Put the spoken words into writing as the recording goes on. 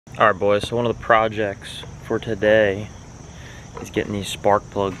Alright boys, so one of the projects for today is getting these spark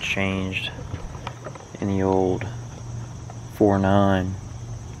plugs changed in the old 4.9.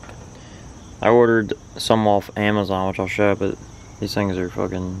 I ordered some off Amazon, which I'll show, but these things are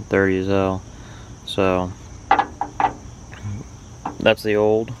fucking dirty as hell. So that's the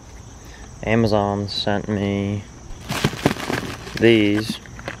old. Amazon sent me these,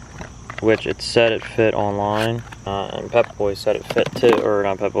 which it said it fit online, and Pep Boys said it fit too, or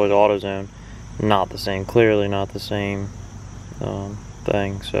not Pep Boys, AutoZone. Not the same, clearly not the same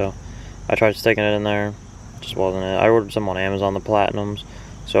thing. So I tried sticking it in there, just wasn't it. I ordered some on Amazon, the Platinums,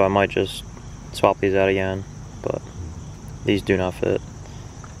 so I might just swap these out again, but these do not fit.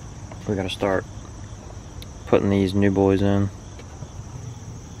 We gotta start putting these new boys in.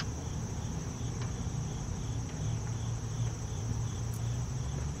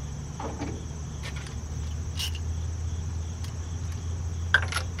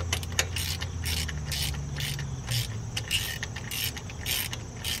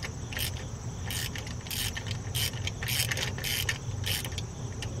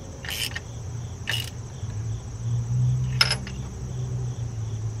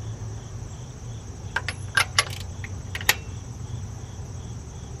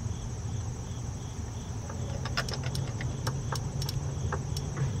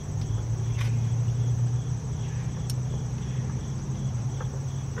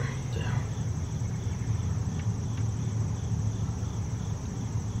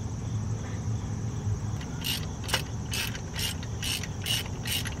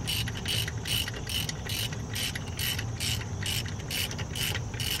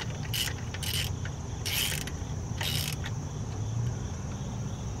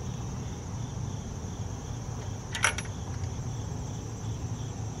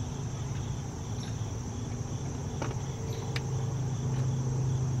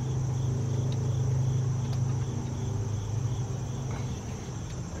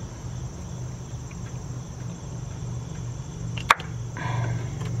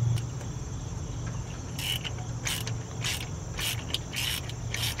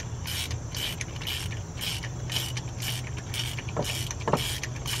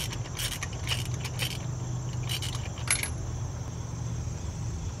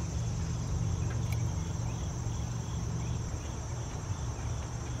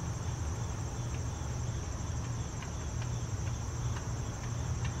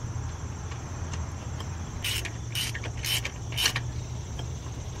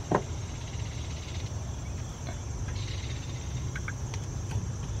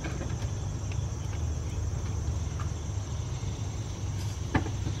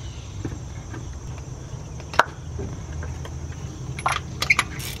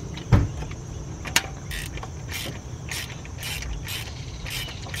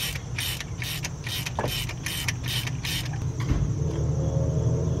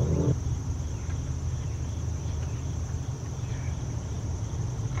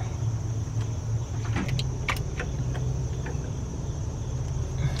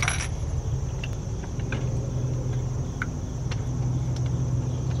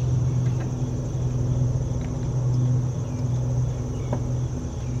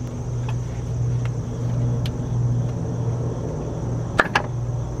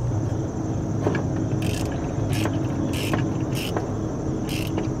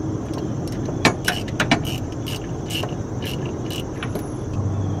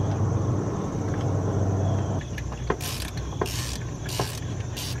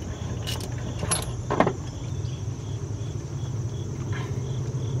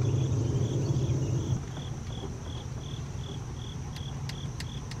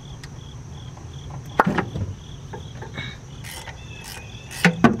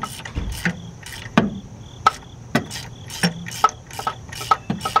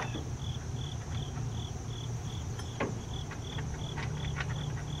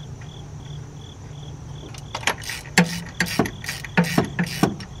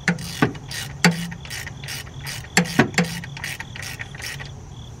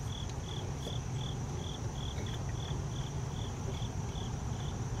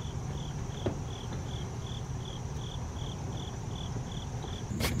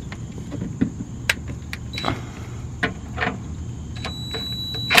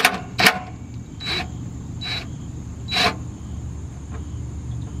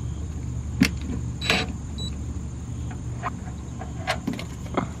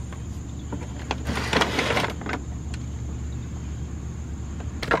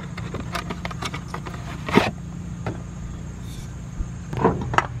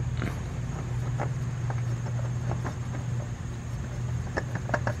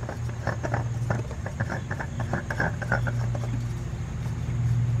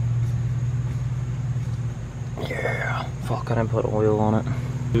 Fuck, I didn't put oil on it.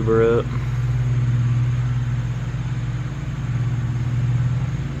 Uber it.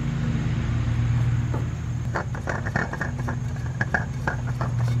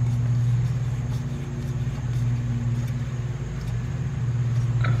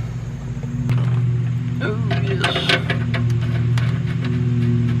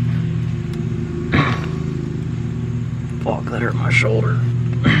 Fuck, that hurt my shoulder.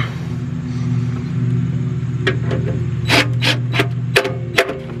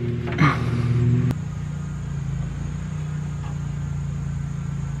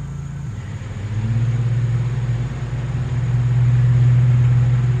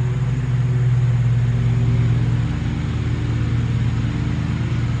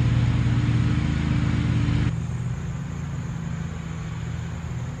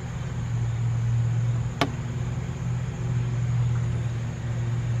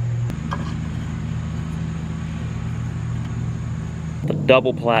 The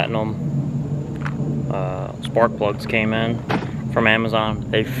double platinum spark plugs came in from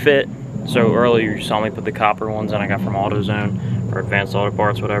Amazon. They fit. So earlier you saw me put the copper ones in I got from AutoZone or Advanced Auto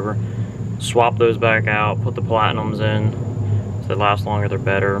Parts, whatever. Swap those back out, put the platinums in so they last longer, they're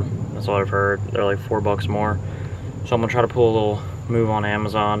better. That's what I've heard. They're like $4 more. So I'm gonna try to pull a little move on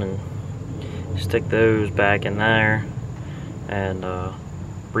Amazon and stick those back in there and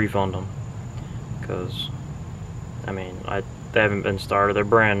refund them, because I mean they haven't been started. They're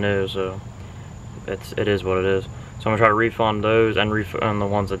brand new, so it is what it is. So I'm gonna try to refund those and refund the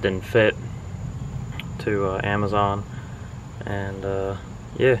ones that didn't fit to Amazon. And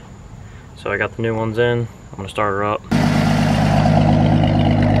yeah, so I got the new ones in. I'm gonna start her up.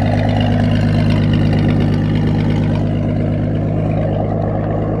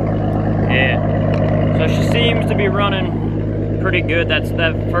 Yeah, so she seems to be running pretty good. That's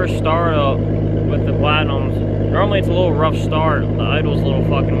that first start up with the platinums. Normally it's a little rough start. The idle's a little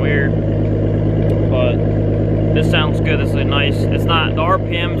fucking weird, but this sounds good. This is a nice, it's not, the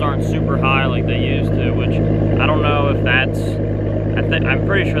RPMs aren't super high like they used to, which I don't know if that's, I'm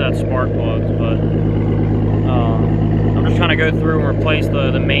pretty sure that's spark plugs, but I'm just trying to go through and replace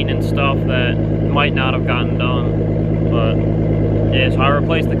the maintenance stuff that might not have gotten done. But yeah, so I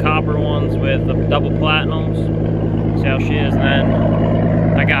replaced the copper ones with the double platinums. See how she is. And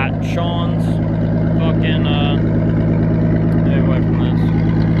then I got Sean's fucking move away from this.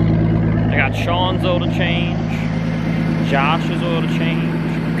 I got Sean's oil to change, Josh's oil to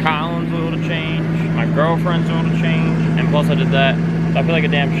change, Colin's oil to change, my girlfriend's oil to change, and plus I did that. So I feel like a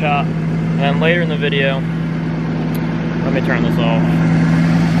damn shot. And then later in the video, let me turn this off.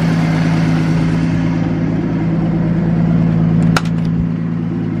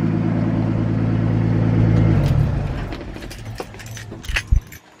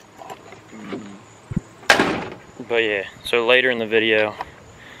 But yeah, so later in the video,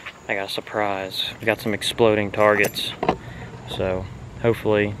 I got a surprise. We got some exploding targets. So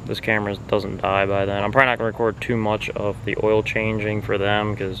hopefully this camera doesn't die by then. I'm probably not gonna record too much of the oil changing for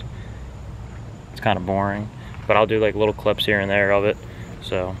them because it's kind of boring. But I'll do like little clips here and there of it.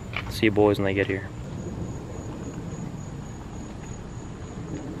 So see you boys when they get here.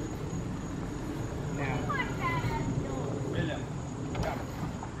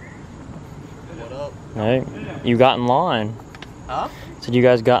 Hey, you got in line. Huh? Said you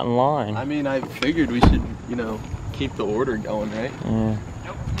guys got in line. I mean, I figured we should, you know, keep the order going, right? Yeah.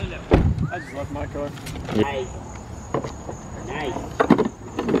 Nope, I just left my car. Yeah. Nice. Nice.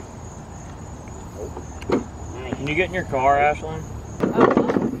 Nice. Can you get in your car, Ashlyn?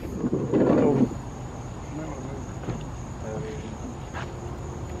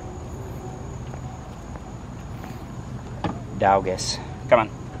 Doggus. Come on.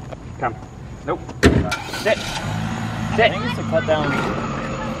 Come. Nope. Sit. Sit. I think it's to cut down.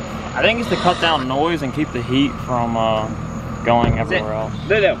 I think it's to cut down noise and keep the heat from going everywhere else.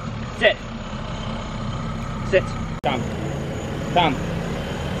 Lulu. Sit. Sit. Come. Come.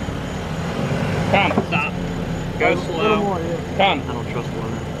 Come. Stop. Go slow. A little more, yeah. Come. I don't trust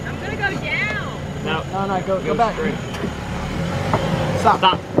one. I'm gonna go down. No. No, go back. Straight. Stop.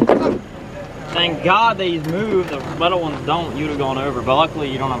 Stop. Thank God these move. The little ones don't. You'd have gone over. But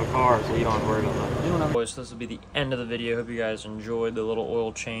luckily you don't have a car, so you don't have to worry about that. Boys, this will be the end of the video. Hope you guys enjoyed the little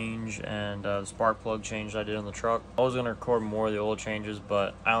oil change and the spark plug change I did on the truck. I was going to record more of the oil changes,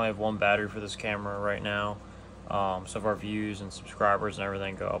 but I only have one battery for this camera right now. So if our views and subscribers and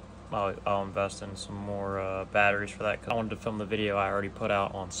everything go up, I'll invest in some more batteries for that, because I wanted to film the video I already put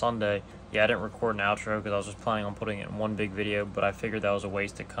out on Sunday. Yeah, I didn't record an outro because I was just planning on putting it in one big video, but I figured that was a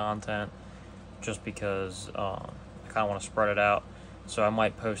waste of content just because I kind of want to spread it out. So I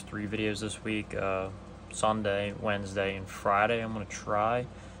might post 3 videos this week, Sunday, Wednesday, and Friday I'm gonna try,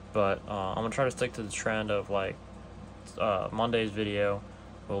 but I'm gonna try to stick to the trend of like Monday's video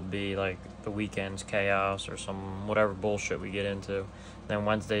will be like the weekend's chaos or some whatever bullshit we get into. Then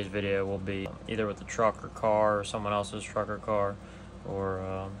Wednesday's video will be either with the truck or car or someone else's truck or car,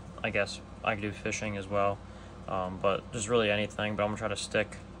 or I guess I could do fishing as well, but just really anything. But I'm gonna try to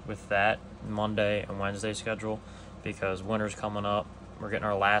stick with that Monday and Wednesday schedule because winter's coming up. We're getting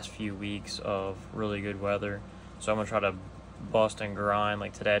our last few weeks of really good weather, so I'm gonna try to bust and grind.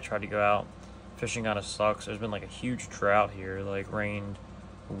 Like today I tried to go out fishing, kind of sucks. There's been like a huge drought here, like rained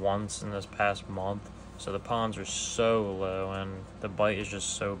once in this past month, so the ponds are so low and the bite is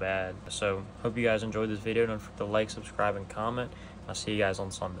just so bad. So hope you guys enjoyed this video. Don't forget to like, subscribe, and comment. I'll see you guys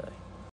on Sunday.